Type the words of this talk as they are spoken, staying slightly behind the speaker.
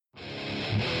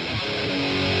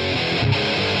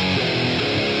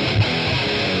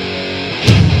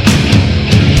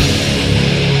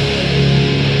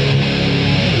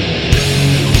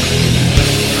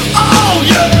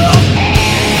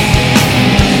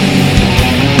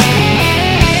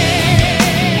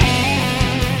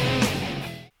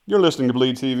You're listening to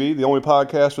Bleed TV, the only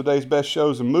podcast for today's best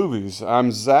shows and movies.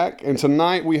 I'm Zach, and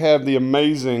tonight we have the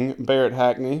amazing Barrett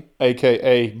Hackney,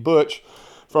 aka Butch,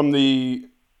 from the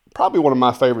probably one of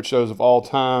my favorite shows of all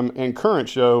time and current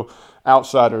show,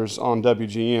 Outsiders on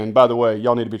WGN. By the way,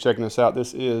 y'all need to be checking this out.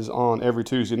 This is on every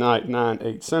Tuesday night, 9,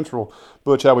 8 Central.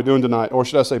 Butch, how we doing tonight? Or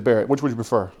should I say Barrett? Which would you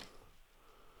prefer?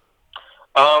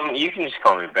 You can just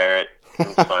call me Barrett.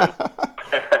 It's fine.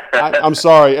 I'm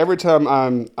sorry. Every time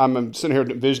I'm sitting here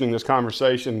envisioning this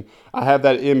conversation, I have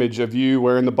that image of you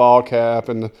wearing the ball cap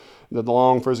and the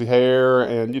long frizzy hair,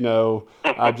 and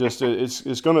I just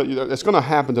it's gonna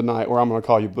happen tonight where I'm gonna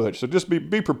call you Butch. So just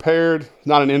be prepared.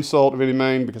 Not an insult of any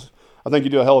mean, because I think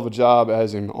you do a hell of a job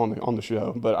as him on the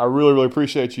show. But I really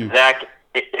appreciate you, Zach.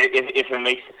 If it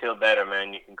makes you feel better,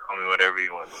 man, you can call me whatever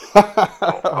you want.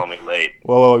 Don't call me late.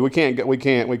 Well, we can't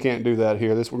do that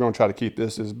here. We're going to try to keep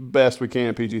this as best we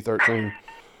can PG-13.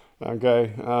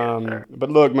 Okay. But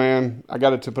look, man, I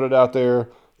got to put it out there.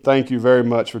 Thank you very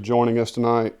much for joining us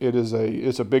tonight.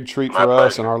 It's a big treat for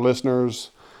us and our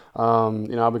listeners. I've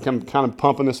been kind of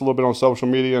pumping this a little bit on social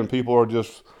media, and people are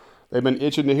they've been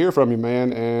itching to hear from you,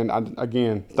 man. And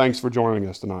again, thanks for joining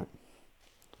us tonight.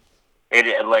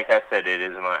 Like I said, it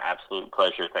is my absolute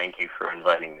pleasure. Thank you for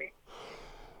inviting me.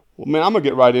 Well, man, I'm going to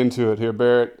get right into it here,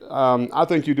 Barrett. I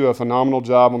think you do a phenomenal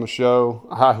job on the show.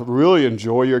 I really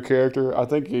enjoy your character. I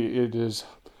think it is,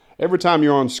 every time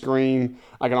you're on screen,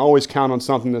 I can always count on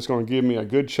something that's going to give me a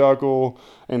good chuckle,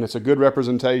 and it's a good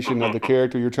representation of the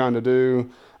character you're trying to do,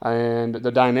 and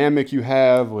the dynamic you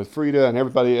have with Frida and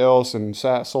everybody else, and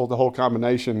Sassel, the whole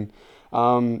combination.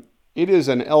 It is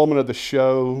an element of the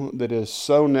show that is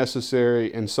so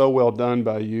necessary and so well done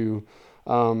by you.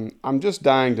 I'm just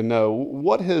dying to know,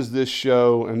 what has this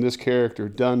show and this character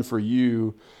done for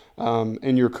you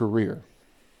in your career?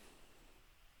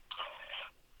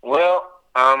 Well,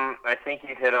 I think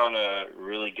you hit on a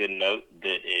really good note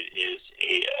that it is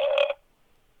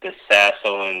the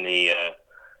Sassel and the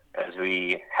as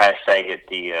we hashtag it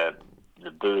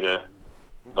the Buddha,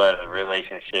 but a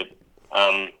relationship.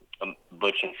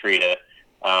 Butch and Frida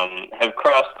have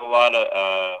crossed a lot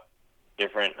of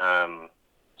different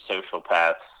social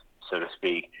paths, so to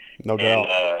speak. No doubt.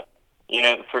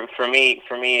 And for me,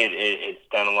 it's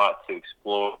done a lot to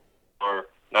explore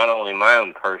not only my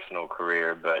own personal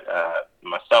career, but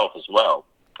myself as well.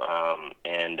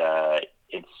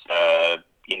 It's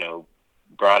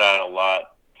brought out a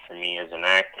lot for me as an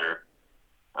actor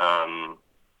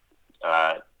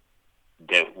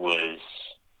that was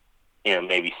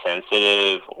maybe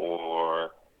sensitive,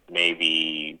 or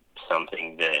maybe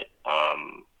something that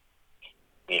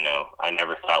I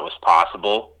never thought was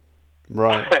possible.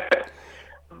 Right.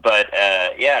 But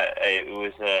it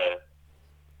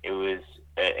was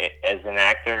as an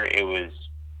actor, it was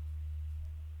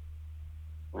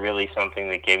really something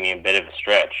that gave me a bit of a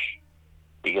stretch,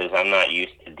 because I'm not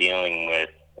used to dealing with.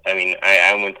 I mean,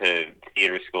 I went to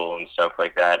theater school and stuff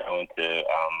like that. I went to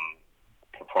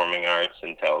performing arts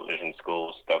and television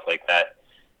schools, stuff like that,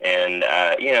 and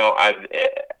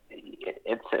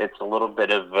it's a little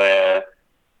bit of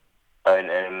an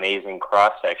amazing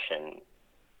cross section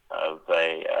of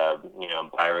a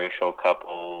biracial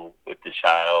couple with the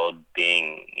child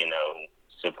being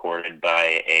supported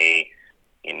by a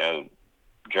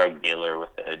drug dealer with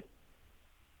a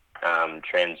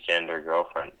transgender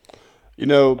girlfriend.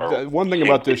 One thing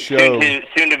about this show,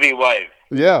 soon to be wife.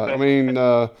 Yeah, I mean,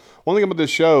 one thing about this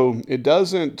show, it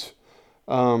doesn't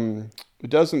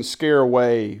scare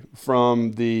away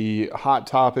from the hot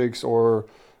topics or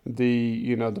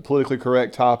the politically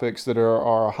correct topics that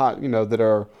are hot, that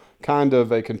are kind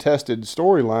of a contested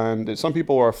storyline that some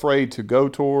people are afraid to go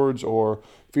towards, or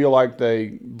feel like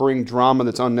they bring drama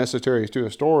that's unnecessary to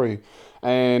a story.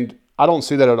 And I don't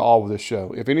see that at all with this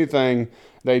show. If anything,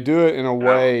 they do it in a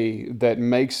way that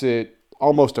makes it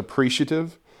almost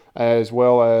appreciative, as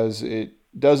well as it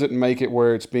doesn't make it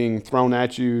where it's being thrown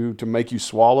at you to make you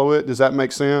swallow it. Does that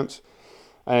make sense?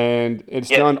 And it's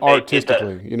done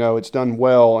artistically. It's done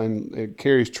well, and it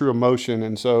carries true emotion.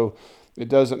 And so it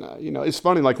doesn't, it's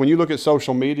funny, like when you look at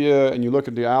social media and you look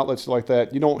at the outlets like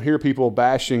that, you don't hear people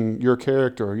bashing your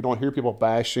character. You don't hear people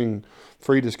bashing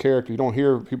Frida's character. You don't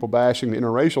hear people bashing the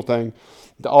interracial thing.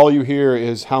 All you hear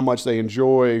is how much they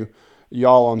enjoy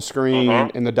y'all on screen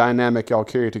and the dynamic y'all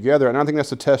carry together. And I think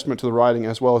that's a testament to the writing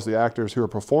as well as the actors who are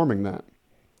performing that.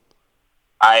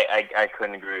 I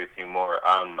couldn't agree with you more.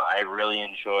 I really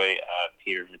enjoy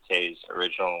Peter Mattei's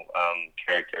original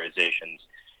characterizations,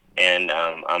 and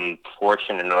I'm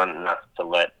fortunate enough to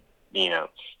let he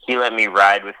let me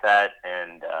ride with that,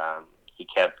 and he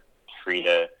kept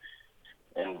Frida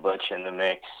and Butch in the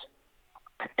mix.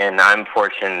 And I'm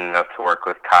fortunate enough to work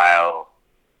with Kyle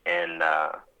and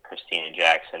Christina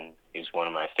Jackson, who's one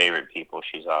of my favorite people.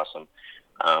 She's awesome.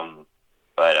 Um,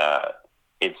 but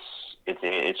it's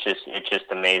it's just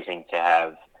amazing to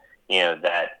have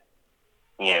that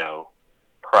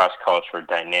cross cultural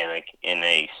dynamic in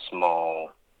a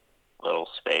small little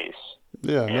space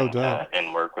Yeah, no doubt.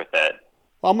 and work with that.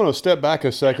 I'm going to step back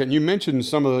a second. You mentioned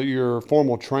some of your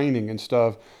formal training and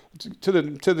stuff. To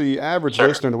the average Sure.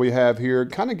 listener that we have here,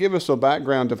 kind of give us a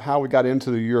background of how we got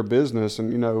into your business,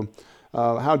 and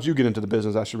how'd you get into the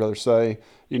business? I should rather say,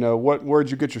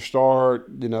 where'd you get your start?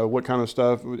 What kind of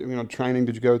stuff, training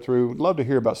did you go through? Love to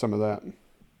hear about some of that.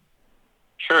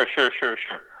 Sure.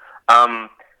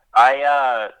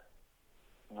 I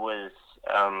was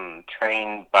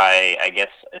trained by, I guess,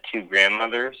 two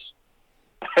grandmothers,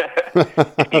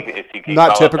 if you could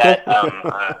Not call it typical.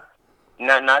 that.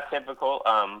 Not typical,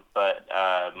 but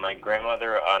my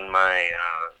grandmother on my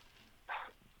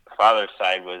father's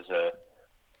side was a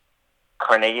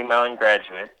Carnegie Mellon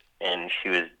graduate, and she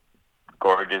was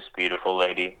gorgeous, beautiful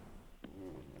lady.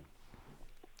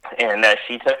 And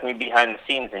she took me behind the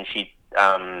scenes, and she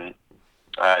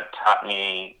taught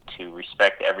me to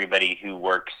respect everybody who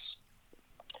works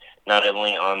not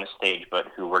only on the stage but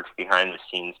who works behind the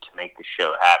scenes to make the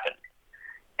show happen.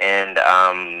 And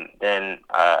then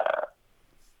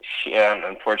she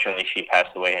unfortunately she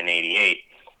passed away in '88,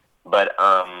 but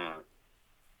I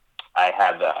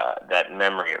have that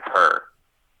memory of her.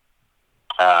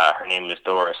 Her name was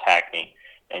Doris Hackney,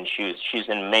 and she's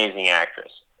an amazing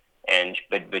actress. And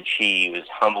but she was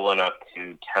humble enough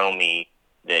to tell me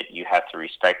that you have to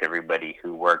respect everybody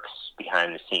who works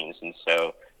behind the scenes, and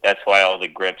so that's why all the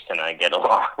grips and I get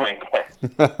along, I guess,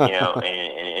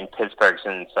 in Pittsburgh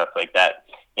and stuff like that.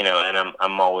 And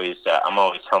I'm always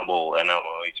humble, and I'm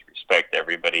always respect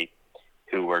everybody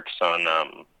who works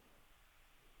on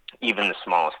even the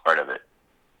smallest part of it.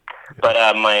 But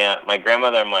my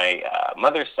grandmother on my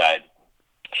mother's side,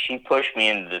 she pushed me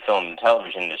into the film and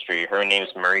television industry. Her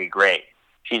name's Marie Gray.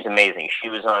 She's amazing. She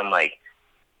was on like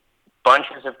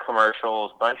bunches of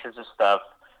commercials, bunches of stuff.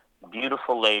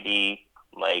 Beautiful lady.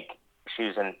 Like she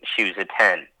was a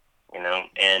 10, and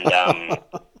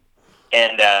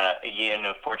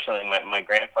fortunately, my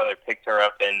grandfather picked her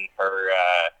up in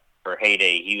her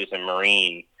heyday. He was a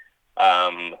Marine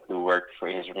who worked for,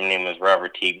 his name was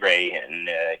Robert T. Gray, and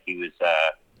he was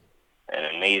an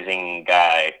amazing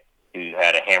guy who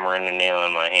had a hammer and a nail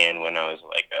in my hand when I was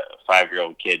like a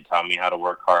 5-year-old kid, taught me how to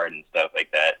work hard and stuff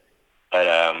like that. But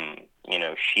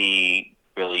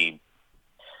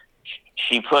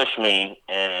she pushed me,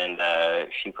 and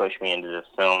she pushed me into the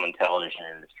film and television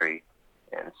industry,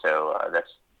 and so that's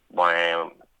why I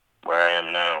am where I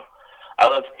am now. I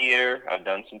love theater. I've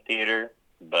done some theater,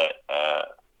 but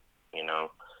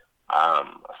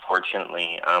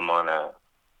fortunately, I'm on a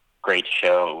great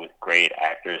show with great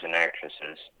actors and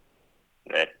actresses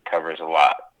that covers a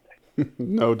lot.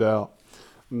 No doubt.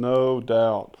 No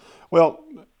doubt. Well,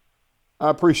 I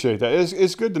appreciate that.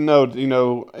 It's good to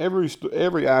know.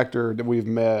 Every actor that we've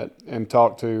met and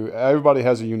talked to, everybody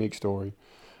has a unique story,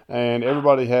 and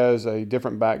everybody has a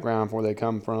different background from where they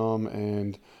come from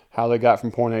and how they got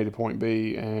from point A to point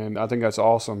B. And I think that's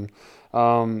awesome.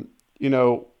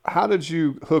 How did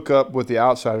you hook up with the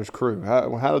Outsiders crew?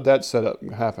 How did that setup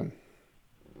happen?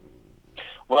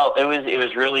 Well, it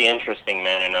was really interesting,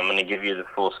 man, and I'm going to give you the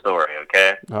full story,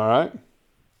 okay? All right.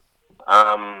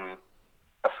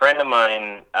 A friend of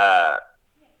mine, I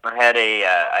had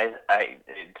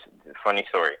it's a funny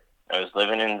story. I was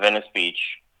living in Venice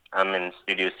Beach. I'm in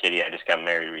Studio City. I just got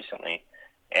married recently,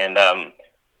 and I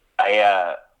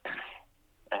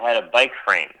had a bike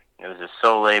frame. It was a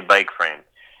Soleil bike frame,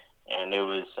 and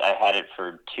I had it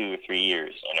for 2 or 3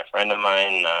 years. And a friend of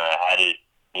mine had it.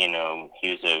 He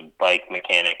was a bike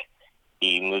mechanic.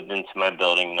 He moved into my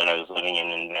building that I was living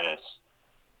in Venice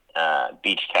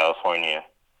Beach, California,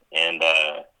 and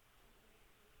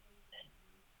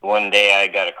one day I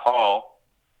got a call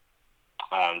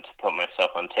to put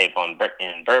myself on tape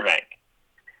in Burbank.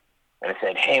 And I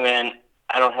said, "Hey, man,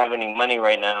 I don't have any money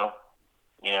right now.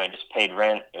 I just paid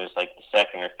rent. It was like the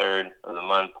second or third of the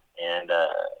month." And I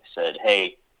said,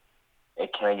 "Hey,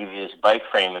 can I give you this bike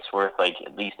frame? It's worth like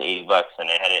at least $80." And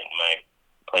I had it in my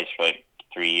place for like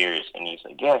 3 years. And he's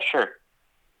like, "Yeah, sure.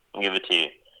 I'll give it to you."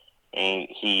 And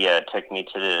he took me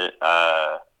to the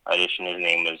audition. His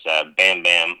name was Bam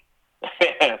Bam.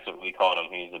 That's what we called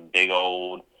him. He's a big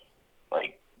old,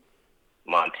 like,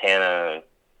 Montana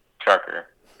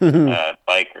trucker,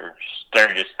 biker,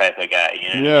 Sturgis type of guy.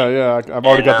 Yeah. I've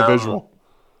already got the visual.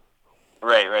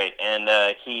 Right. And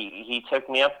he took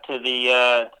me up to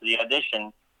the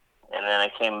audition, and then I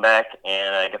came back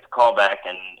and I got the call back,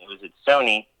 and it was at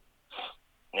Sony,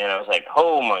 and I was like,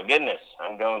 oh my goodness,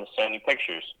 I'm going to Sony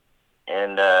Pictures,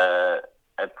 and I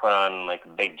put on like a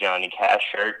big Johnny Cash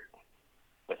shirt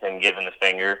with him giving the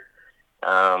finger,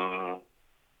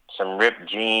 some ripped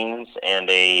jeans, and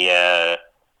a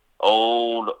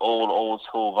old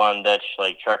school Von Dutch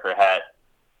like trucker hat,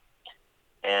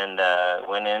 and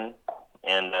went in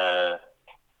and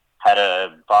had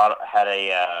a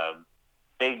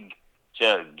big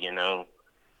jug,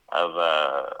 of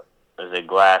is a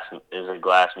glass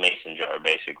mason jar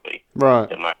basically. Right.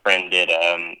 That my friend did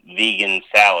vegan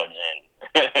salads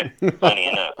in. Funny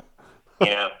enough,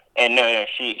 And no,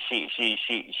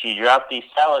 she dropped these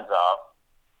salads off.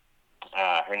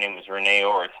 Her name was Renee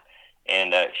Orth,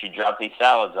 and she dropped these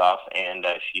salads off, and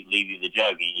she'd leave you the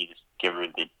jug, and you just give her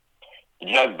the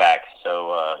jug back.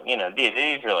 So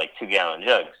these are like 2-gallon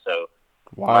jugs. So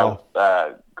wow.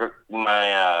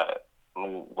 My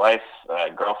wife,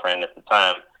 girlfriend at the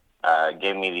time,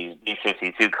 gave me these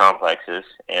B-52 complexes,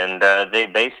 and they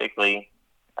basically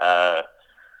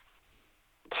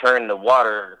turned the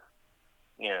water,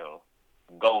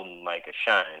 golden like a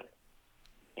shine.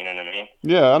 You know what I mean?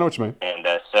 Yeah, I know what you mean. And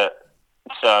so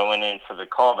I went in for the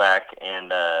callback,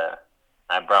 and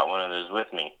I brought one of those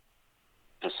with me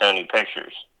to Sony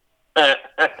Pictures. And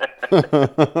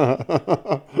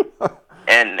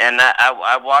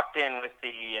I walked in with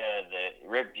the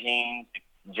ripped jeans,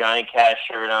 Johnny Cash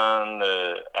shirt on.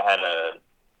 I had a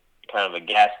kind of a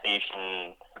gas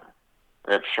station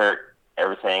ripped shirt,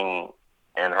 everything,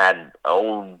 and had an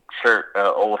old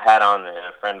hat on that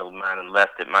a friend of mine had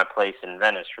left at my place in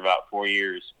Venice for about 4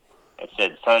 years. It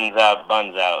said "Sun's out,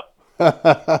 buns out,"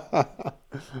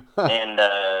 and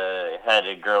had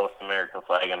a girl with the American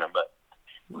flag on her butt.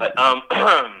 But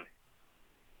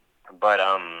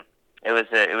it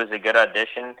was a good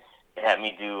audition. It had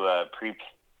me do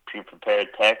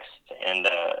pre-prepared text, and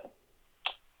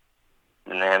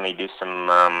then they had me do some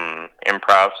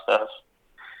improv stuff.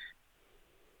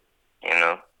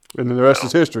 And then the rest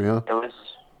is history, huh?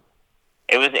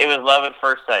 It was love at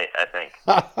first sight, I think.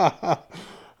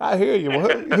 I hear you. Well,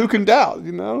 who can doubt?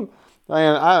 Man,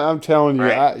 I'm telling you,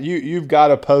 right. You've got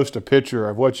to post a picture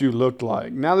of what you looked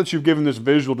like. Now that you've given this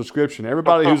visual description,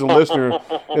 everybody who's a listener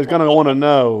is going to want to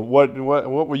know what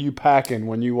were you packing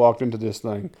when you walked into this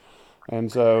thing.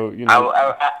 And so,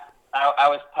 I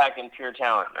was packing pure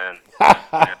talent, man.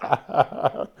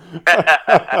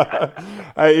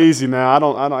 Hey, easy now.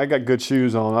 I got good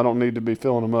shoes on. I don't need to be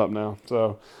filling them up now.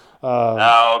 So.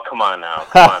 Oh, come on now.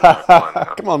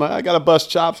 Come on now. I got to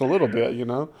bust chops a little bit,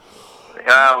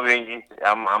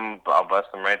 I'll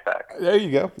bust them right back. There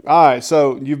you go. All right,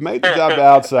 so you've made the job to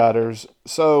Outsiders.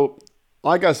 So,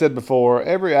 like I said before,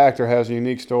 every actor has a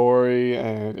unique story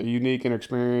and a unique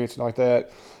experience like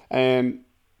that. And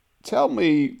tell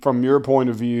me from your point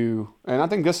of view, and I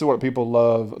think this is what people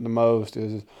love the most,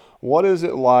 is what is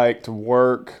it like to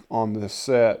work on this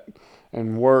set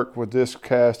and work with this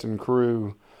cast and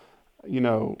crew?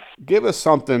 Give us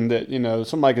something that,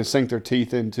 somebody can sink their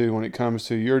teeth into when it comes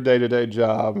to your day-to-day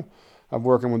job of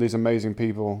working with these amazing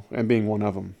people and being one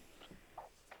of them.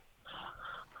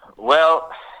 Well,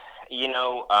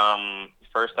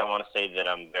 first I want to say that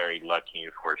I'm very lucky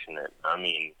and fortunate. I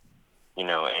mean,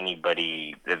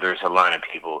 there's a line of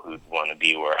people who want to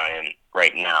be where I am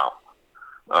right now.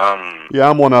 Yeah,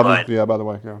 I'm one of them. Yeah, by the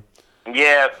way, yeah.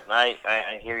 Yeah,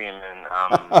 I hear you, man.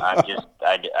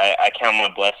 I count my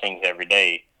blessings every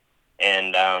day,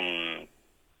 and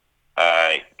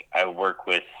I work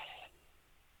with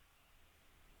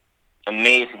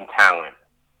amazing talent,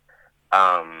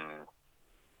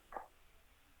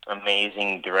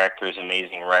 amazing directors,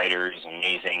 amazing writers,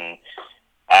 amazing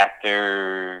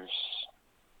actors.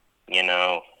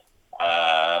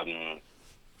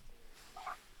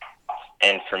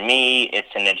 And for me,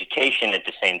 it's an education at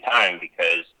the same time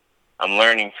because I'm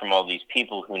learning from all these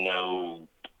people who know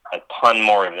a ton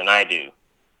more than I do.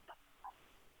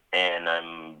 And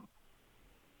I'm,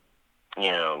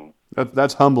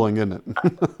 That's humbling, isn't it?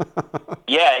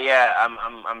 Yeah.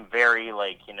 I'm very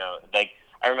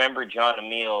I remember John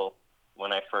Emile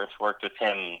when I first worked with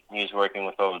him. He was working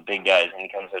with all the big guys, and he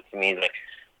comes up to me, he's like,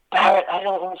 Barrett, I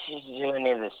don't want you to do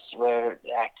any of this swear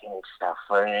acting stuff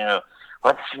or,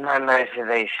 what's my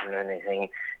motivation or anything.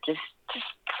 Just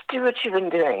do what you've been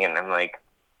doing. And I'm like,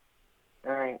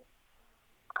 all right,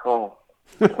 cool.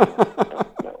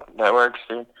 That works,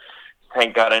 dude.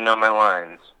 Thank God I know my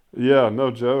lines. Yeah,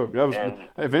 no joke.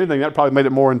 If anything, that probably made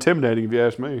it more intimidating if you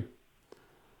ask me.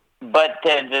 But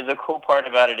the cool part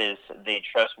about it is they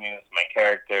trust me with my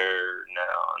character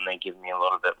now, and they give me a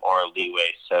little bit more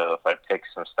leeway. So if I pick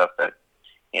some stuff that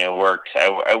works.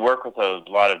 I work with a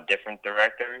lot of different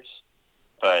directors,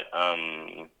 but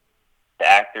the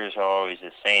actors are always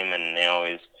the same, and they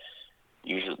always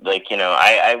usually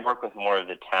I work with more of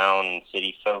the town and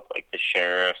city folk, like the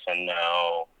sheriff, and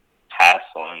now Hassel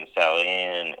and Sally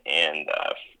Ann and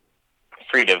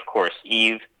Frida, of course,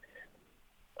 Eve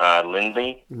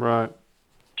Lindley. Right.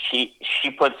 She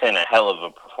puts in a hell of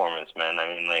a performance, man. I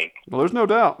mean, like. Well, there's no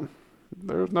doubt.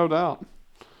 There's no doubt.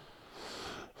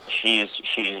 She's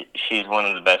one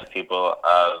of the best people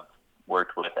I've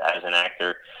worked with as an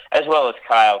actor, as well as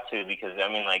Kyle too. Because I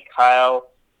mean, like Kyle,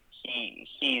 he's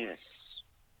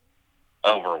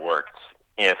overworked,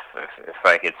 if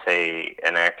I could say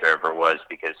an actor ever was,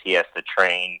 because he has to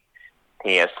train,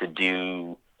 he has to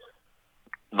do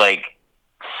like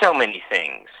so many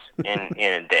things in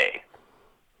a day.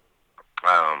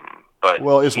 But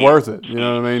well, it's worth it. You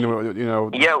know what I mean? Yeah,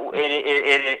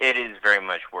 it is very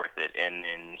much worth it, and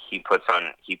he puts on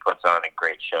a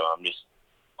great show. I'm just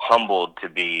humbled to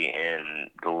be in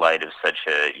the light of such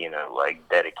a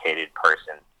dedicated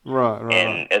person. Right.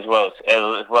 And as well as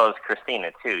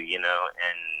Christina too, and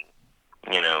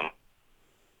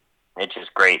it's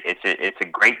just great. It's a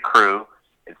great crew.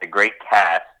 It's a great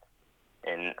cast,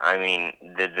 and I mean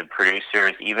the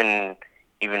producers, even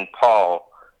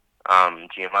Paul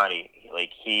Giamatti,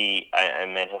 like I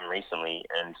met him recently,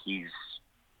 and he's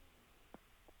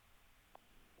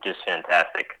just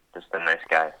fantastic. Just a nice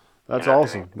guy. That's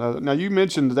awesome. Now you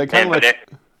mentioned they kind of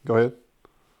go ahead.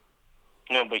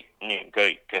 No, but go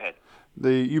ahead.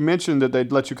 You mentioned that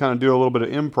they'd let you kind of do a little bit of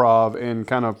improv and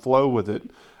kind of flow with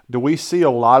it. Do we see a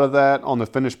lot of that on the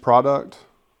finished product?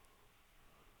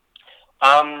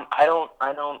 I don't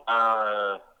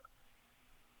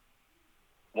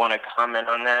want to comment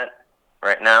on that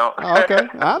right now. Okay,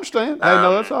 I understand. Hey,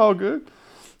 no, that's all good.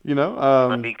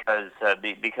 Because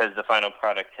the final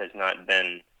product has not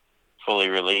been fully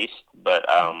released, but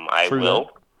I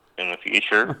will in the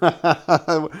future.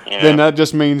 Then that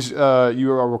just means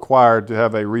you are required to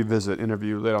have a revisit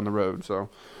interview later on the road. So,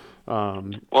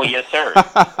 well, yes, sir.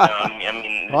 I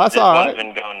mean, well, that's all right.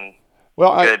 Been going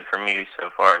good for me so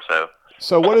far.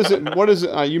 So what is it? What is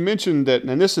it? You mentioned that,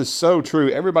 and this is so true.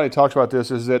 Everybody talks about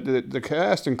this. Is that the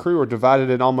cast and crew are divided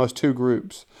in almost two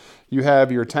groups. You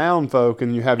have your town folk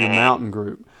and you have your mountain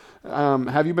group.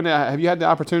 Have you had the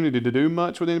opportunity to do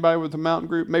much with anybody with the mountain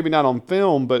group? Maybe not on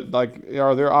film, but like,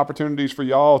 are there opportunities for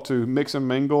y'all to mix and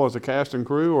mingle as a cast and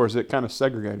crew, or is it kind of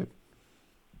segregated?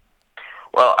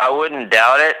 Well, I wouldn't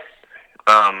doubt it,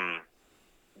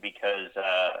 because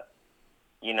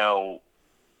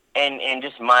and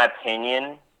just my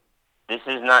opinion. This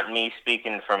is not me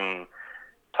speaking from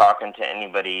talking to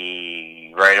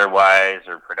anybody writer-wise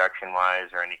or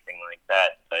production-wise or anything like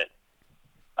that, but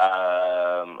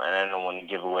and I don't want to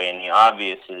give away any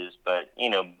obviouses, but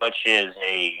Butch is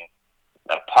a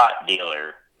pot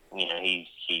dealer. He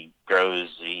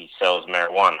sells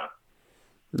marijuana.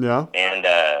 Yeah. And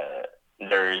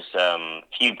there's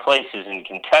few places in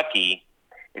Kentucky,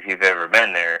 if you've ever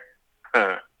been there,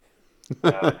 that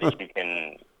you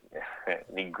can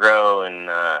grow and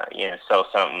sell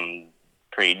something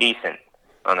pretty decent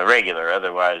on the regular.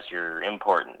 Otherwise, you're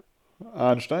importing.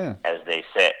 I understand. As they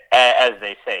say, as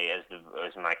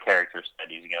my character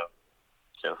studies go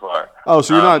so far. Oh,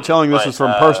 so you're not telling this is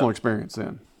from personal experience,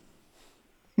 then?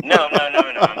 No.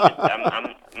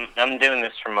 I'm doing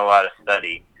this from a lot of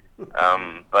study.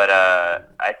 But I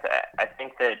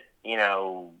think that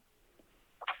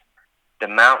the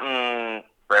mountain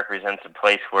represents a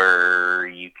place where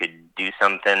you could do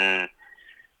something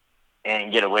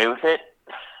and get away with it.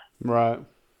 Right.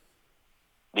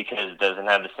 Because it doesn't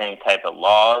have the same type of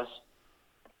laws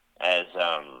as,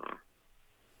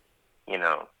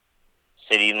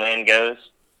 city land goes.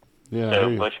 Yeah.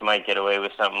 So Butch might get away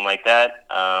with something like that.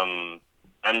 I'm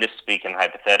just speaking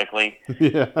hypothetically.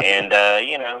 Yeah. And,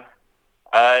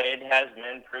 it has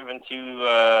been proven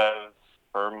to,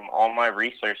 from all my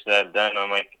research that I've done on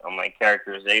my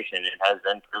characterization, it has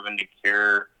been proven to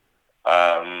cure,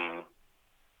 or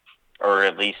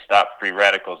at least stop free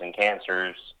radicals and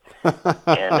cancers,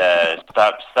 and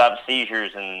stop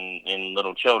seizures in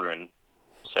little children.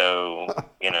 So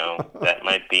that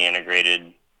might be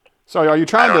integrated. So are you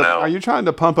trying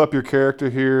to pump up your character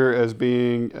here as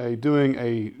being doing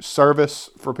a service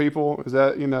for people? Is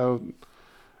that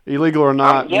illegal or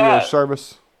not? Yeah. Your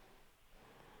service.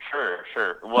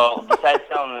 Sure. Well, besides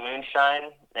selling the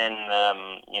moonshine and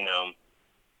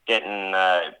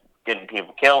getting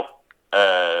people killed,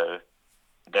 the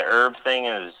herb thing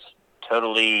is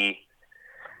totally,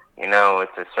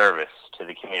 it's a service to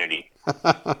the community.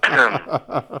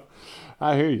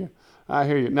 I hear you. I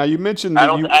hear you. Now you mentioned that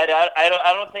you.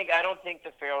 I don't think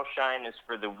the Feral Shine is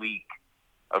for the weak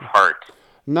of heart.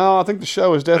 No, I think the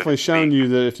show has So to definitely shown speak. you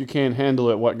that if you can't handle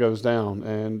it, what goes down,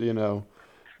 and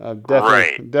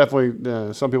Right.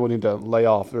 definitely, some people need to lay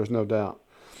off. There's no doubt.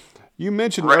 You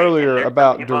mentioned Right. And earlier there's some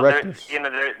about people directors.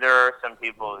 there are some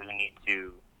people who need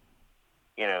to,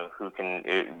 who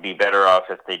can be better off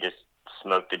if they just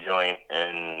smoked a joint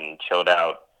and chilled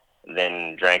out,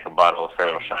 then drank a bottle of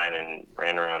Feral Shine and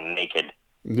ran around naked,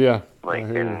 Yeah, I like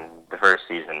hear you. in the first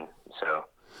season. So,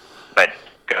 but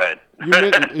go ahead. You,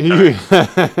 men-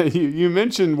 Sorry. you, you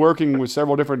mentioned working with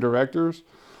several different directors.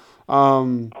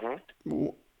 Um, Hmm.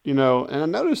 and I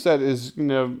noticed that is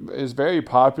very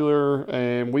popular,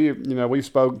 and we've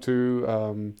spoke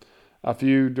to a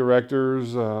few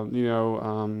directors,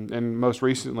 and most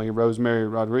recently Rosemary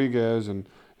Rodriguez, and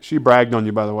she bragged on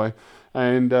you, by the way,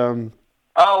 and um,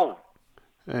 Oh,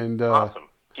 and awesome.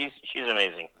 She's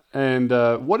amazing.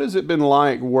 what has it been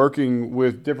like working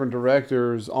with different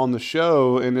directors on the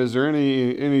show? And is there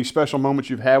any special moments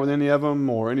you've had with any of them,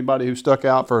 or anybody who stuck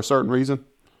out for a certain reason?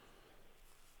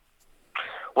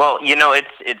 Well,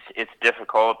 it's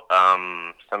difficult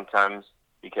sometimes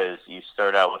because you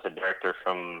start out with a director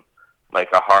from like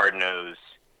a hard nose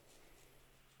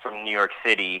from New York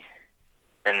City,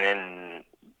 and then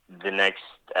the next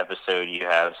episode you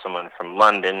have someone from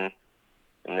London,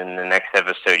 and then the next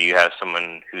episode you have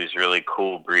someone who's really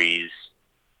cool breeze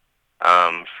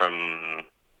from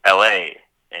LA,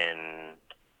 and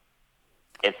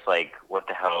it's like, what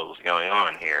the hell is going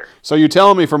on here? So you're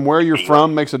telling me from where Like, you're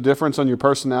from makes a difference on your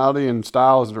personality and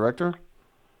style as a director?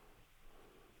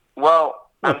 well,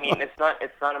 I mean, it's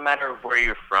not a matter of where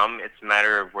you're from. It's a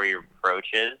matter of where your approach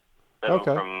is. So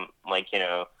Okay. from like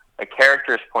a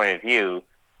character's point of view,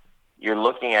 you're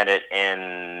looking at it,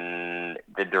 and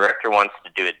the director wants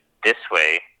to do it this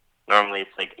way. Normally,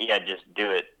 it's like, yeah, just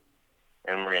do it,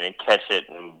 and we're gonna catch it.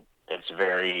 And it's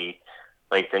very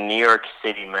like the New York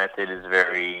City method is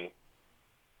very,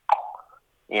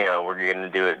 we're gonna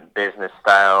do it business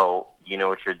style. You know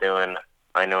what you're doing.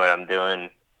 I know what I'm doing.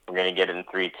 We're gonna get it in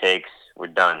 3 takes. We're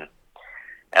done.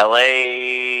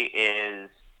 LA is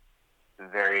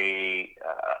very.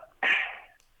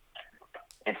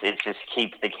 It just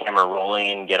keeps the camera rolling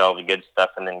and get all the good stuff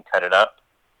and then cut it up.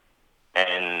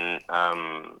 And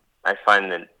I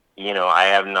find that I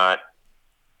have not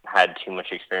had too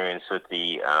much experience with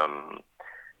the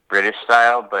British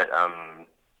style, but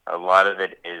a lot of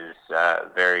it is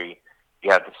very. You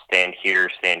have to stand here,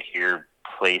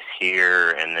 place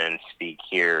here, and then speak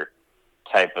here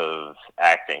type of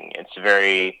acting. It's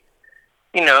very,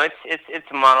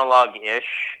 it's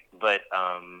monologue-ish, but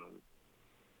I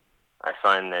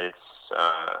find that it's,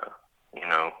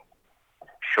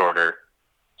 shorter,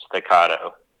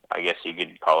 staccato. I guess you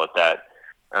could call it that.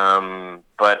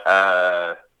 But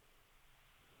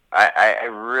I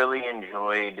really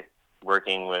enjoyed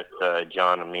working with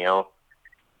John Emile.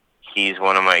 He's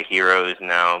one of my heroes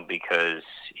now because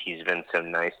he's been so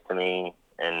nice to me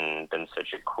and been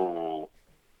such a cool,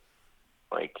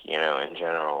 in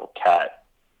general, cat.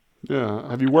 Yeah.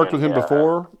 Have you worked with And him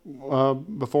before?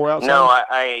 Before no, outside?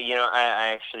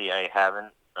 I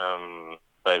haven't.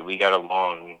 But we got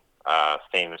along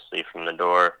famously from the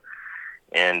door,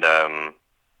 and I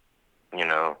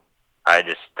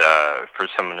just for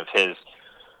someone of his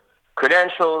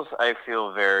credentials, I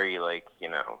feel very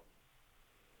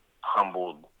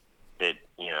humbled that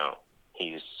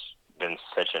he's been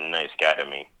such a nice guy to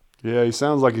me. Yeah, he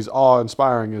sounds like he's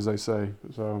awe-inspiring, as they say.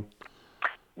 So.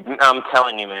 I'm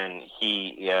telling you, man.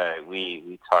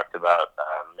 We talked about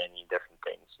many different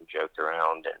things and joked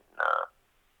around,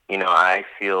 and I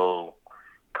feel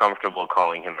comfortable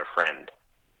calling him a friend.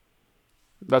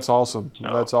 That's awesome.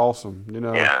 So That's awesome.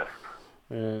 yeah,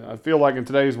 And I feel like in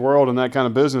today's world and that kind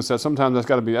of business, that sometimes that's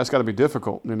got to be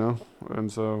difficult.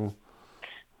 And so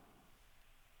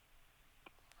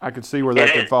I could see where it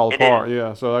that could is. fall It is. apart.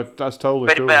 Yeah, so that's totally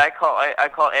But cool. I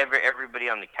call everybody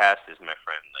on the cast as my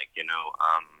friend.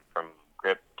 From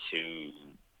Grip to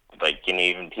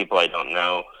even people I don't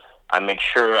know. I make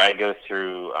sure I go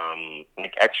through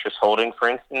extras holding, for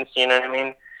instance. You know what I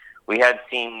mean? We had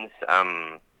scenes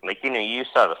you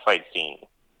saw the fight scene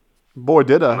Boy,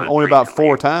 did I most only about recently,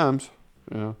 4 times.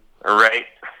 Yeah, right?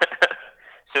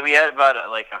 So we had about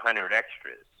 100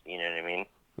 extras. You know what I mean?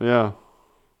 yeah.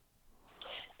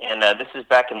 And this is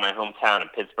back in my hometown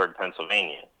of Pittsburgh,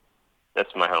 Pennsylvania. That's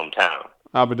my hometown.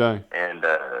 I'll be dang. And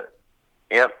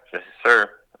yep, yes, sir.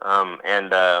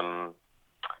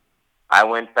 I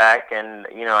went back and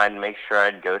I'd make sure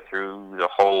I'd go through the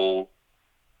whole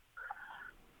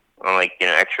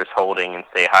extras holding and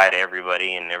say hi to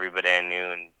everybody and everybody I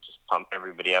knew and just pump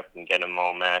everybody up and get them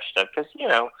all mashed up. Because,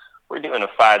 we're doing a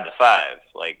 5 to 5.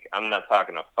 Like, I'm not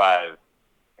talking a 5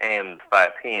 a.m. to 5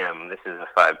 p.m. This is a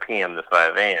 5 p.m. to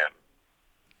 5 a.m.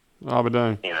 I'll be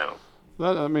dang. So,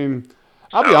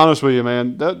 I'll be honest with you,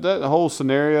 man. That whole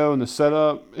scenario and the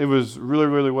setup, it was really,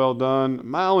 really well done.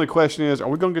 My only question is, are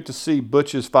we going to get to see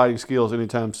Butch's fighting skills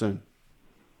anytime soon?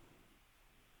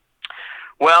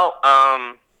 Well,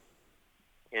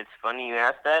 it's funny you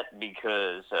asked that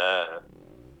because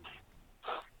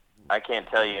I can't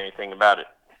tell you anything about it.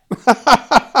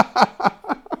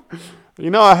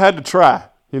 I had to try.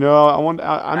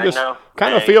 I'm just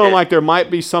kind of feeling like there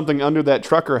might be something under that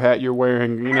trucker hat you're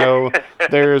wearing.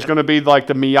 There's going to be like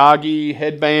the Miyagi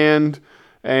headband,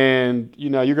 and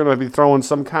you're going to be throwing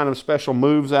some kind of special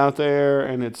moves out there,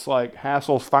 and it's like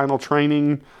Hassel's final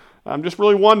training. I'm just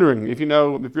really wondering if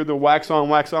if you're the wax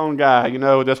on guy,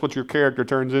 that's what your character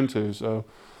turns into. So,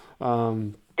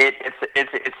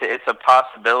 it's a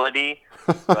possibility,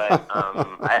 but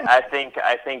I think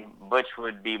Butch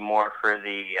would be more for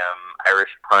the Irish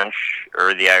punch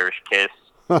or the Irish kiss.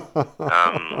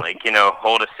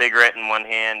 Hold a cigarette in one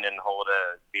hand and hold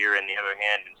a beer in the other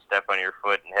hand and step on your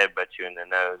foot and headbutt you in the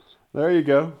nose. There you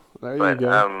go. You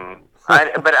go.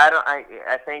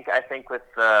 I think with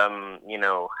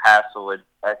Hassel,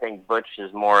 I think Butch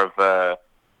is more of a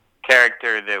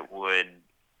character that would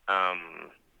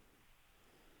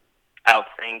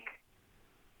outthink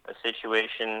a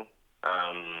situation.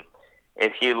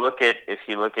 If you look at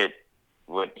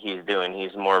what he's doing,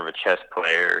 he's more of a chess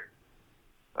player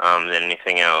than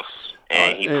anything else,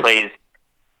 and he plays.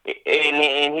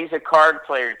 And he's a card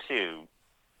player too.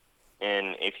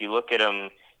 And if you look at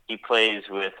him, he plays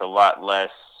with a lot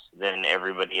less than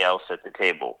everybody else at the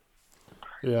table.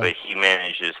 Yeah. But he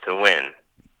manages to win.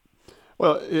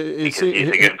 Well, because he's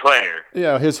a good player.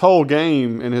 Yeah, his whole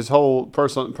game and his whole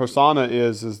persona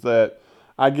is that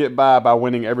I get by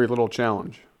winning every little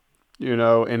challenge,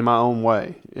 in my own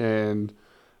way. And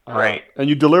right. And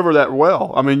you deliver that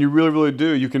well. I mean, you really, really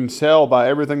do. You can tell by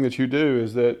everything that you do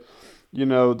is that,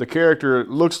 the character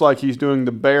looks like he's doing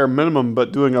the bare minimum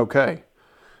but doing okay.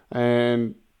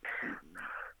 And,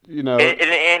 And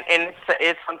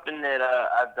it's something that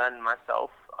I've done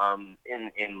myself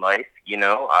in life.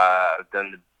 I've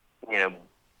done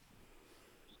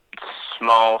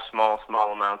small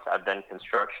amounts. I've done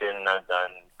construction. I've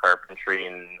done carpentry,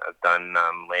 and I've done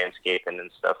landscaping and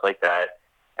stuff like that.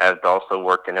 I've also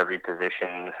worked in every position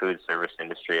in the food service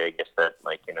industry. I guess that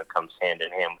comes hand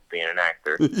in hand with being an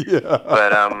actor. Yeah.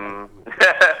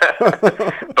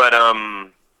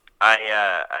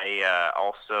 I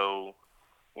also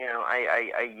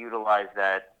I utilize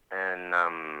that and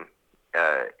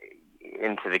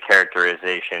into the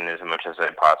characterization as much as I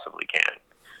possibly can.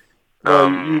 Well,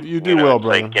 you do well,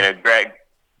 brother. Like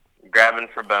grabbing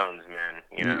for bones, man.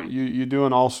 You're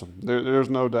doing awesome. There's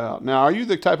no doubt. Now, are you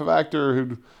the type of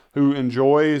actor who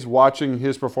enjoys watching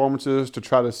his performances to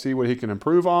try to see what he can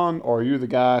improve on, or are you the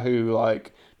guy who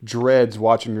dreads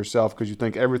watching yourself because you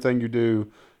think everything you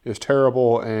do is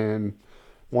terrible and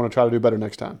want to try to do better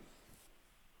next time?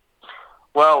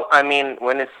 Well, I mean,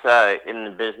 when it's in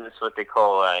the business, what they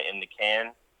call in the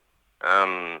can,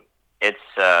 it's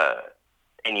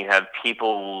and you have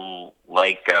people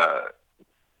like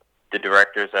the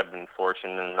directors I've been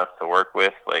fortunate enough to work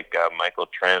with, like Michael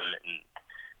Trim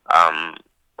and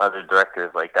other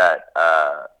directors like that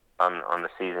on the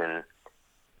season.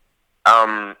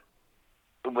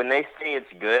 When they say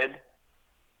it's good,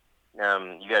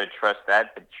 you got to trust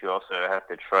that, but you also have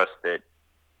to trust that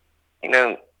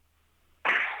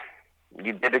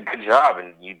you did a good job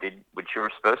and you did what you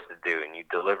were supposed to do and you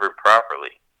delivered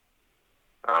properly.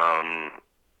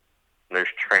 There's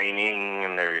training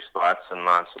and there's lots and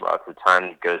lots of time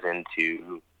that goes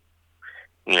into,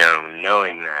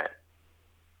 knowing that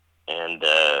and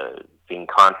being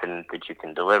confident that you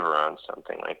can deliver on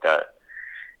something like that.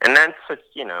 And that's what,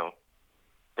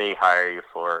 they hire you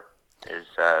for is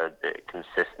the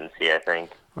consistency, I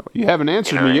think. You haven't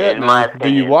answered me yet. Now. Do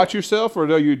you watch yourself or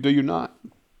do you not?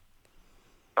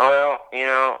 Well,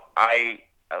 I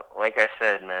like I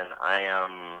said, man,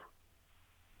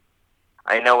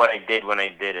 I know what I did when I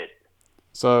did it.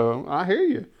 So I hear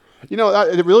you.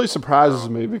 It really surprises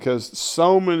me because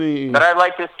so many. But I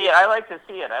like to see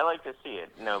it.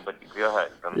 No, but go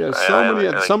ahead.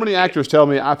 So many actors tell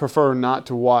me I prefer not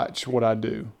to watch what I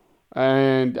do,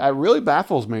 and it really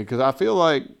baffles me because I feel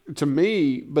like to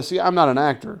me. But see, I'm not an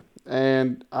actor,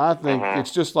 and I think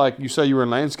it's just like you say you were in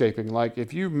landscaping. Like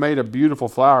if you made a beautiful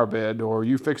flower bed or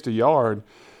you fixed a yard,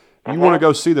 you want to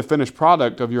go see the finished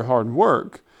product of your hard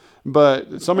work.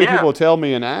 But so many Yeah. people tell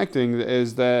me in acting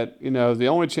is that, the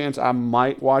only chance I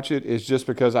might watch it is just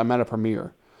because I'm at a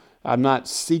premiere. I'm not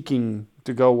seeking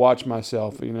to go watch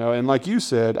myself, And like you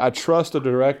said, I trust the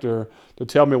director to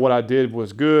tell me what I did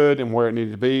was good and where it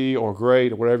needed to be or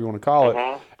great or whatever you want to call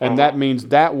it. And that means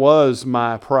that was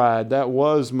my pride. That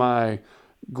was my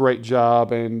great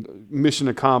job and mission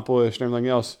accomplished and everything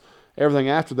else. Everything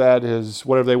after that is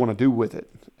whatever they want to do with it.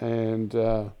 And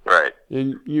Right.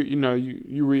 and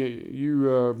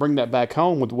you bring that back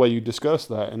home with the way you discuss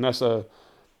that, and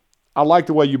I like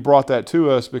the way you brought that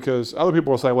to us because other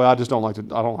people will say, well, I don't like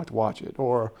to watch it,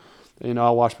 or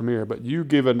I'll watch premiere, but you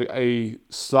give a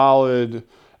solid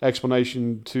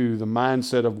explanation to the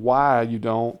mindset of why you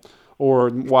don't or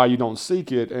why you don't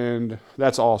seek it, and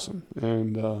that's awesome.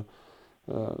 And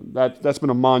that's been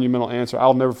a monumental answer.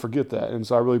 I'll never forget that, and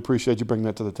so I really appreciate you bringing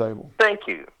that to the table. Thank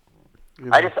you.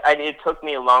 It took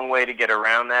me a long way to get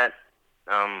around that,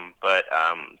 but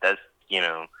that's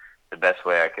the best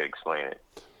way I could explain it.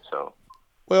 So.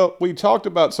 Well, we talked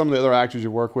about some of the other actors you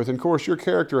work with, and of course, your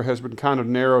character has been kind of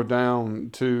narrowed down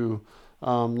to,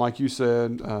 like you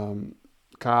said,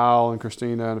 Kyle and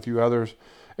Christina and a few others.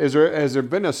 Has there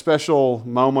been a special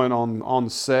moment on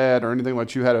set or anything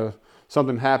like you had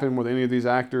something happen with any of these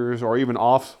actors, or even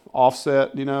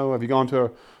offset? Have you gone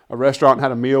to a restaurant and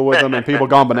had a meal with them and people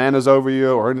gone bananas over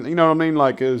you, or you know what I mean?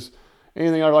 Like, is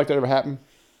anything like that ever happen?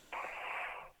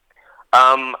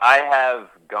 I have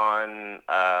gone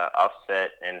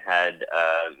offset and had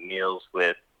meals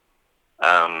with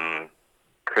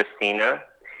Christina,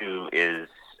 who is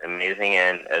amazing,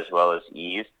 and as well as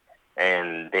Eve,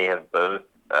 and they have both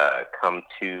come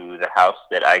to the house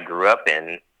that I grew up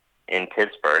in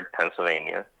Pittsburgh,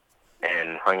 Pennsylvania,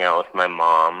 and hung out with my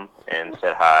mom and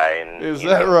said hi. And is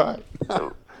that right?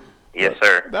 So, yes,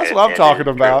 sir. That's what I'm talking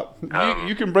about.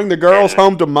 You can bring the girls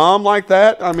home to mom like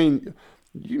that. I mean,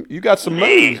 you got some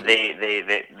moves.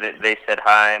 They said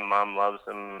hi. Mom loves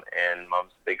them, and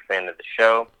mom's a big fan of the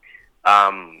show.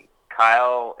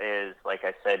 Kyle is, like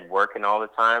I said, working all the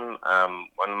time.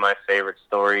 One of my favorite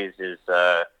stories is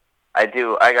I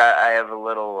have a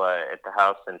little at the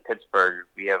house in Pittsburgh.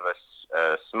 We have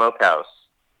a smokehouse,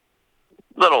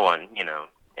 little one,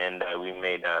 and we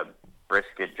made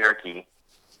brisket jerky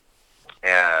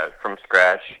from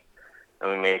scratch. And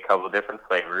we made a couple of different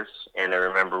flavors. And I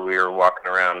remember we were walking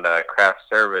around craft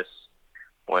service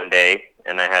one day,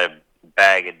 and I had a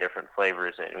bag of different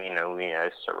flavors. And we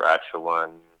had a sriracha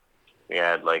one, we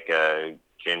had like a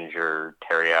ginger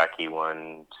teriyaki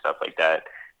one, stuff like that.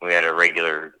 We had a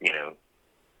regular,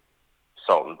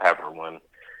 salt and pepper one.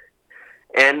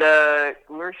 And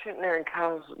we were sitting there, and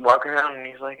Kyle's walking around, and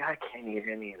he's like, I can't eat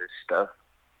any of this stuff.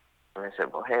 And I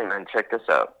said, well, hey, man, check this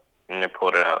out. And I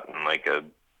pulled it out in like a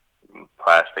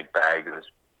plastic bag. It was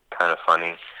kind of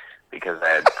funny because I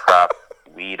had prop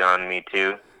weed on me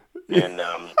too. And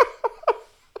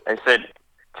I said,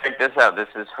 check this out. This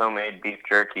is homemade beef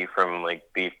jerky from like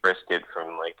beef brisket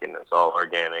from and it's all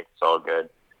organic. It's all good.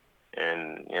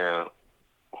 And,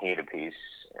 he ate a piece.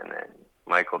 And then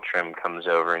Michael Trim comes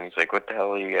over and he's like, what the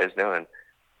hell are you guys doing?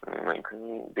 And I'm like,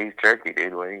 beef jerky,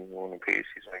 dude. Why do you want a piece?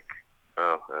 He's like,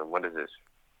 oh, what is this?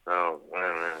 Oh,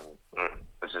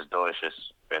 this is delicious,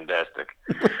 fantastic.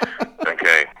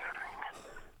 Okay,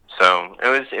 so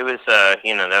it was that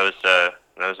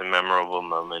was a memorable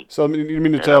moment. So you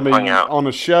mean to tell me on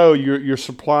the show you're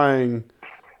supplying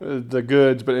the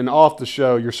goods, but off the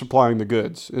show you're supplying the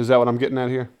goods? Is that what I'm getting at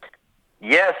here?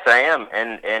 Yes, I am,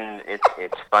 and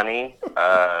it's funny.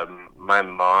 My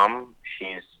mom,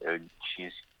 she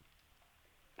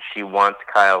wants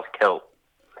Kyle's kilt.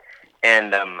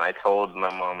 And I told my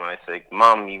mom, I said,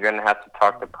 Mom, you're going to have to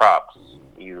talk to props.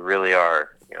 You really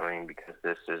are. Because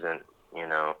this isn't,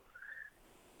 if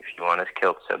you want his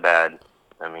kilt so bad,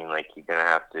 you're going to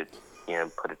have to,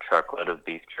 put a truckload of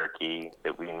beef jerky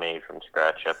that we made from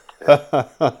scratch up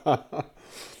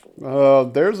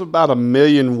to. There's about 1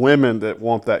 million women that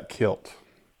want that kilt.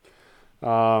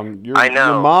 I know. Your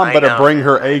mom better bring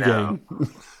her A game.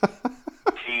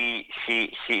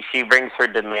 She brings her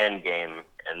demand game.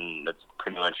 And that's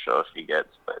pretty much all she gets.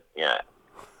 But yeah,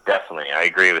 definitely, I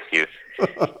agree with you.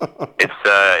 It's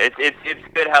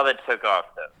good how that took off,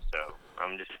 though. So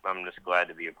I'm just glad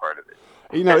to be a part of it.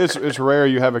 It's rare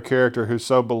you have a character who's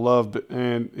so beloved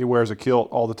and he wears a kilt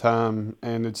all the time,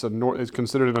 and it's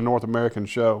considered a North American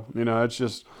show. It's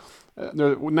just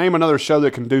name another show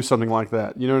that can do something like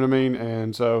that. You know what I mean?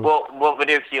 And so but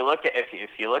if you look at it,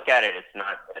 it's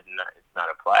not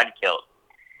a plaid kilt.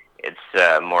 It's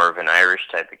more of an Irish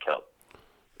type of kilt.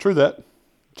 True that.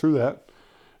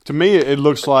 To me, it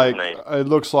looks like nice.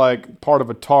 part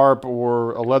of a tarp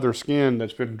or a leather skin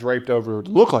that's been draped over to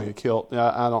look like a kilt.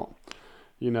 I don't,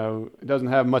 it doesn't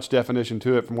have much definition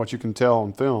to it from what you can tell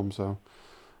on film. So,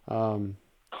 um,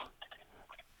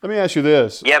 let me ask you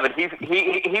this. Yeah, but he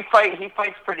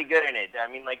fights pretty good in it. I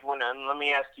mean, like let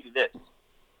me ask you this: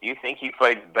 do you think he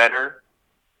fights better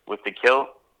with the kilt?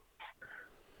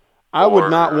 I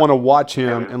would not want to watch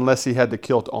him unless he had the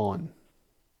kilt on.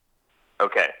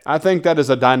 Okay. I think that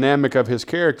is a dynamic of his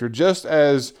character. Just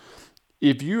as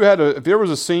if there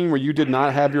was a scene where you did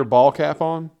not have your ball cap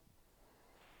on,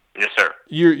 yes, sir.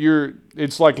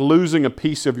 It's like losing a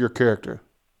piece of your character.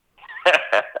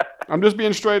 I'm just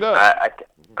being straight up.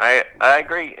 I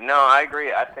agree. No, I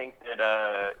agree. I think that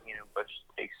Butch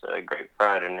takes great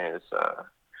pride in his,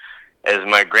 as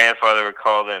my grandfather would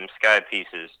call them, sky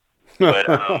pieces. But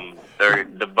they're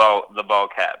the ball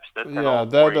caps. That's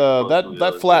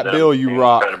that flat bill you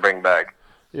rock. Trying to bring back.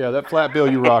 Yeah, that flat bill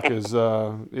you rock is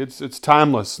it's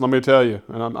timeless. Let me tell you,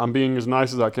 and I'm being as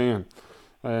nice as I can.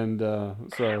 And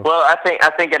so. Well, I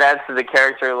think it adds to the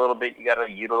character a little bit. You got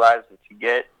to utilize what you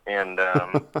get, and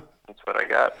that's what I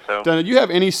got. So. Did you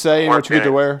have any say in what you get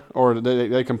to wear, or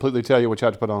did they completely tell you what you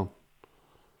had to put on?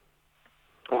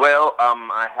 Well,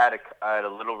 I had a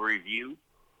little review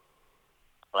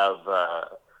of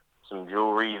some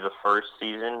jewelry the first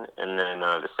season, and then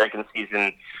the second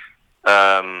season,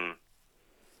 my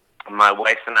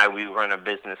wife and I, we run a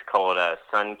business called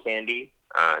Sun Candy,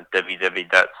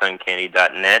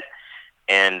 www.suncandy.net,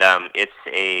 and it's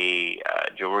a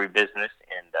jewelry business,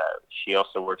 and she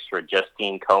also works for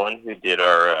Justine Cohen, who did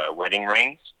our wedding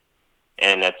rings,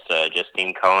 and that's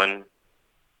Justine Cohen.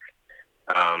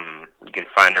 You can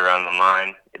find her on the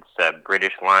line. It's a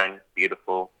British line,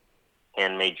 beautiful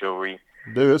handmade jewelry.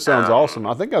 Dude, it sounds awesome.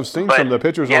 I think I've seen some of the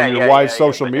pictures on your wife's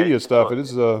social media stuff. It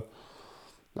is that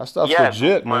stuff's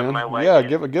legit, man. My wife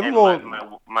give a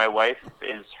little. My wife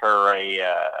is her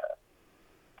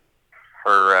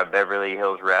Beverly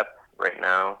Hills rep right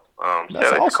now. So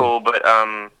it's awesome. cool, but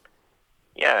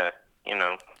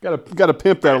Got to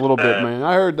pimp that a little bit, man.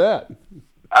 I heard that.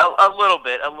 A little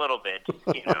bit,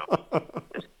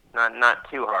 just not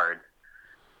too hard.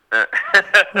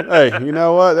 Hey, you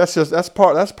know what? That's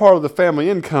part of the family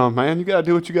income, man. You got to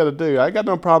do what you got to do. I got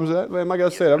no problems with that, man. Like I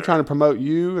said, I'm trying to promote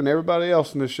you and everybody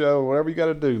else in the show. Whatever you got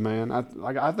to do, man. I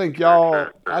think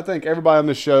everybody on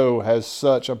the show has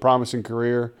such a promising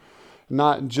career.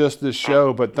 Not just this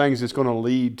show, but things it's going to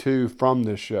lead to from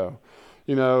this show.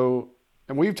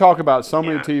 And we've talked about so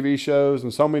many TV shows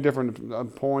and so many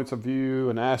different points of view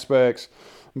and aspects,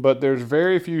 but there's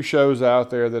very few shows out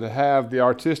there that have the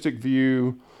artistic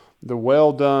view, the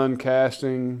well-done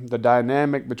casting, the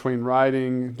dynamic between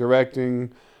writing,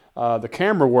 directing. The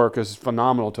camera work is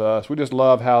phenomenal to us. We just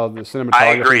love how the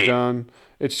cinematography is done.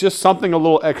 It's just something a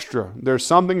little extra. There's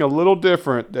something a little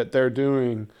different that they're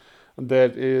doing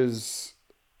that is...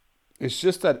 It's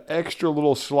just that extra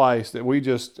little slice that we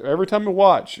just, every time we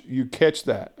watch, you catch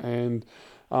that. And,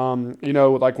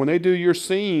 like when they do your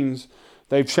scenes,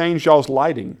 they've changed y'all's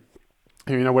lighting.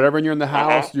 Whenever you're in the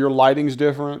house, your lighting's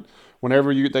different.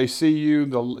 Whenever they see you,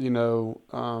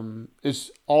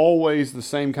 it's always the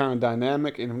same kind of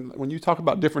dynamic. And when you talk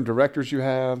about different directors you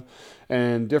have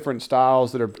and different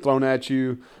styles that are thrown at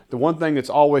you, the one thing that's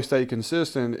always stayed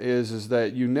consistent is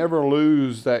that you never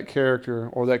lose that character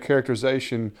or that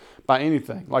characterization by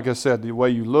anything. Like I said, the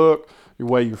way you look, the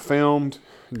way you're filmed,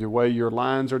 the way your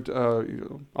lines are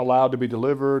allowed to be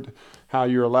delivered, how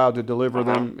you're allowed to deliver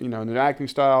them, in an acting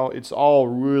style. It's all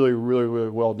really, really, really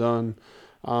well done.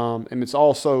 And it's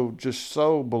also just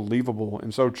so believable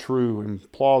and so true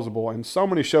and plausible. And so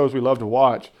many shows we love to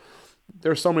watch.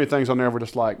 There's so many things on there we're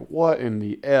just like, what in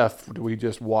the F do we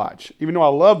just watch? Even though I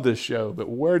love this show, but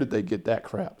where did they get that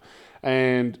crap?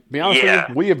 And to be honest with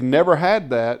you, we have never had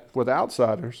that with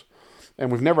Outsiders.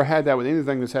 And we've never had that with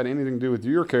anything that's had anything to do with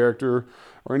your character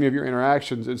or any of your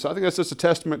interactions. And so I think that's just a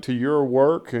testament to your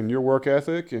work and your work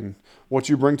ethic and what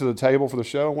you bring to the table for the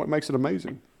show and what makes it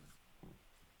amazing.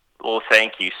 Well,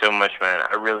 thank you so much, man.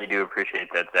 I really do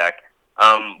appreciate that, Zach.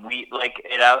 We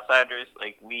at Outsiders,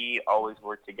 we always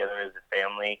work together as a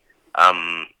family.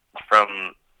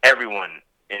 From everyone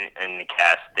in the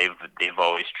cast, they've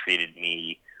always treated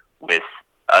me with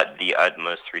the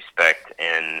utmost respect,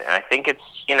 and I think it's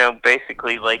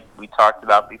basically like we talked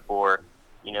about before.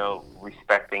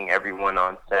 Respecting everyone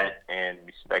on set and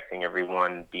respecting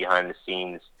everyone behind the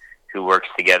scenes who works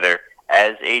together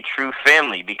as a true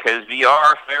family, because we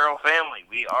are a feral family.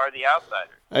 We are the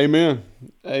Outsiders. Amen,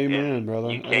 brother.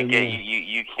 You can't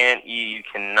you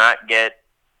cannot get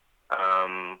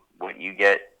what you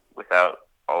get without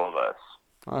all of us.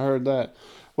 I heard that.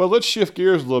 Well, let's shift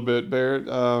gears a little bit, Barrett.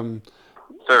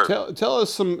 Sir. Tell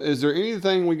us some. Is there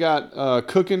anything we got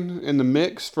cooking in the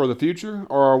mix for the future,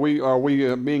 or are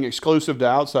we being exclusive to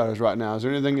Outsiders right now? Is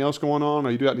there anything else going on? Are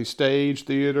you got any stage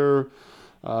theater,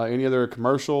 any other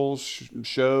commercials,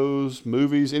 shows,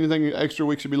 movies, anything extra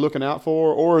we should be looking out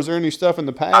for, or is there any stuff in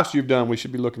the past you've done we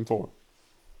should be looking for?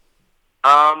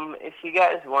 If you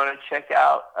guys want to check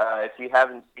out, if you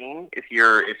haven't seen, if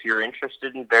you're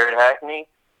interested in Barrett Hackney,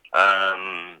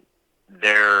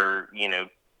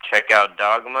 check out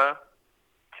Dogma,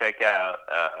 check out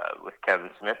with Kevin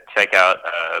Smith, check out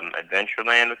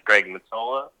Adventureland with Greg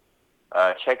Mazzola,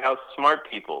 check out Smart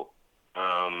People.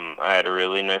 I had a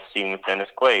really nice scene with Dennis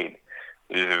Quaid,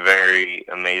 who's a very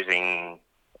amazing,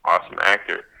 awesome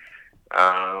actor.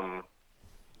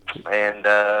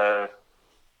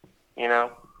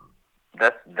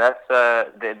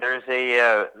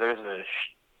 There's a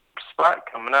spot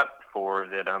coming up for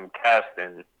that I'm cast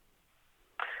in,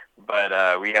 but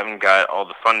we haven't got all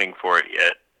the funding for it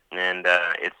yet, and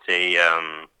it's a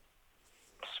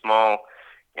small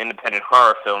independent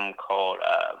horror film called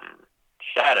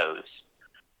Shadows,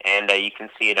 and you can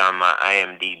see it on my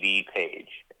IMDb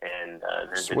page, and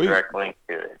there's Sweet. a direct link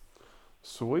to it.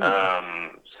 Sweet.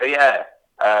 So yeah,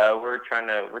 we're trying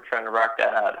to rock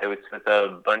that out. It was with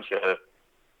a bunch of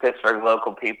Pittsburgh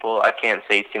local people. I can't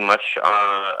say too much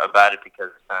about it because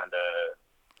it's kind of,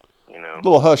 a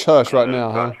little hush hush right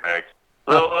now, contract.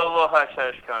 huh? Little hush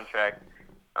hush contract.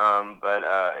 But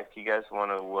if you guys want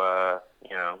to,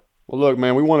 Well, look,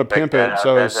 man, we want to pimp it.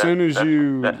 So as soon as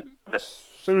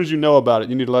you know about it,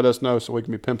 you need to let us know so we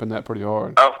can be pimping that pretty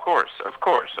hard. Of course.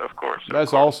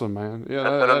 That's awesome, man. Yeah,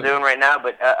 that's what I'm doing right now.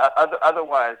 But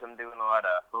otherwise, I'm doing a lot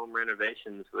of home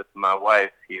renovations with my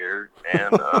wife here,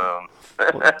 and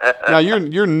now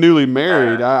you're newly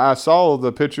married. I saw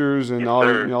the pictures and yes, all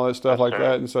sir. all that stuff Yes, like sir.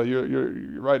 that. And so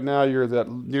you're right now you're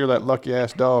that lucky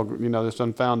ass dog. That's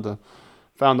done found the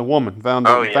woman, found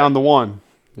the one.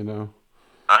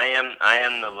 I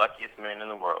am the luckiest man in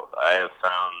the world. I have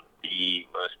found the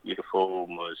most beautiful,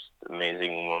 most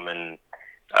amazing woman,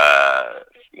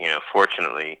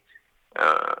 fortunately,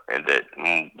 and that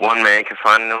one man can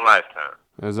find in a lifetime.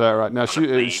 Is that right? Now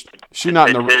Honestly, she not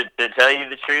in the. To tell you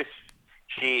the truth,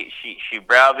 she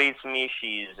browbeats me.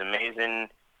 She's amazing,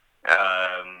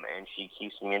 and she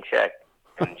keeps me in check.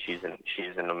 And she's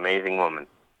an amazing woman.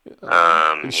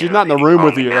 She's not in the room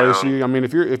with you, is she? I mean,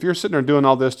 if you're sitting there doing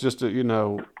all this just to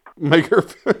make her.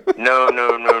 No, not.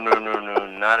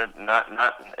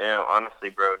 Honestly,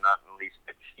 bro, not in the least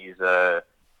bit.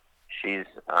 She's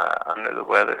under the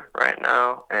weather right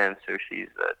now, and so she's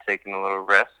taking a little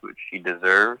rest, which she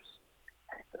deserves,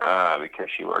 because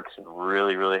she works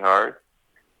really, really hard,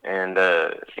 and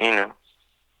I'm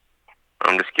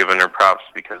just giving her props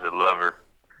because I love her.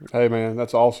 Hey, man,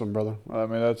 that's awesome, brother. I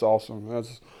mean, that's awesome.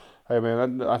 Hey,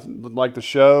 man, I like the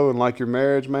show and like your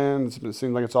marriage, man. It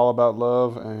seems like it's all about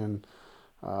love, and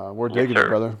we're digging it,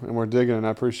 brother, and we're digging it. And I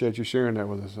appreciate you sharing that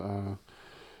with us.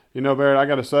 Barrett, I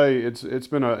got to say, it's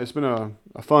been a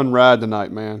fun ride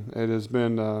tonight, man. It has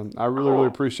been. I really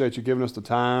appreciate you giving us the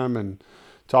time and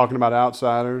talking about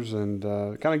Outsiders and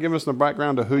kind of giving us the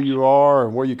background to who you are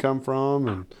and where you come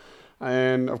from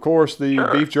and of course the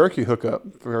beef jerky hookup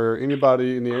for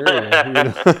anybody in the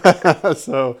area.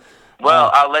 So,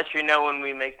 well, I'll let you know when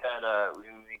we make that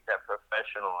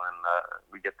professional and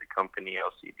we get the company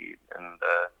LCD and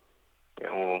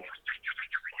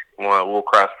we'll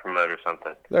cross promote or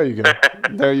something. There you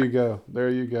go.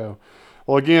 There you go.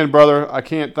 Well, again, brother, I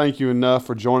can't thank you enough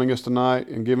for joining us tonight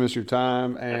and giving us your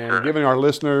time and giving our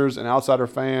listeners and Outsider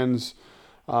fans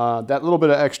that little bit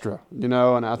of extra, and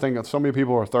I think so many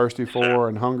people are thirsty for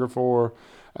and hunger for,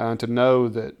 to know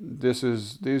that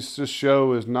this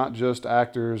show is not just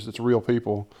actors, it's real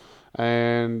people,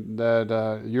 and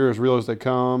that you're as real as they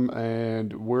come,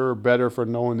 and we're better for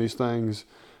knowing these things.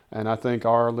 And I think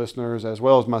our listeners, as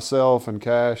well as myself and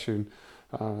Cash, and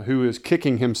who is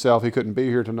kicking himself he couldn't be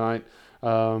here tonight.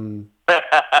 I mean,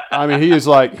 he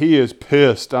is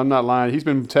pissed. I'm not lying. He's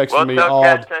been texting me all.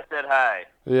 Cash said hi.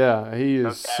 Yeah, he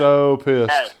is so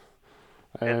pissed. Yes.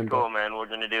 And, it's cool, man. We're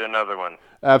going to do another one.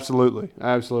 Absolutely.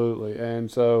 And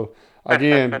so,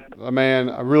 again, man,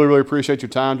 I really, really appreciate your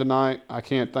time tonight. I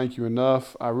can't thank you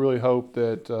enough. I really hope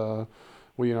that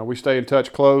we stay in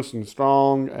touch close and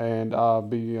strong, and I'll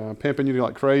be pimping you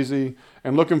like crazy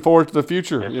and looking forward to the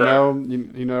future. Yes,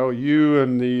 you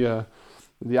and the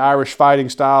Irish fighting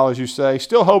style, as you say.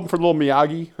 Still hoping for a little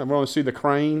Miyagi. I want to see the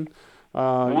crane. We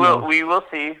will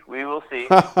see.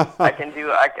 I can do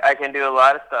a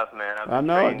lot of stuff, man. I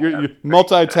know you're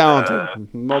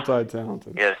multi-talented.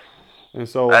 Multi-talented. Yes. And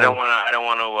so I don't want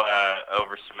to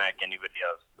over smack anybody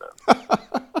else. So.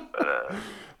 But,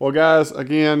 well, guys,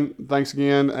 again, thanks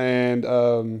again,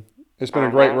 and it's been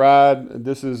a great ride.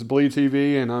 This is Bleed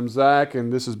TV, and I'm Zach,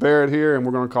 and this is Barrett here, and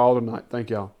we're going to call it a night. Thank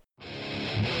y'all.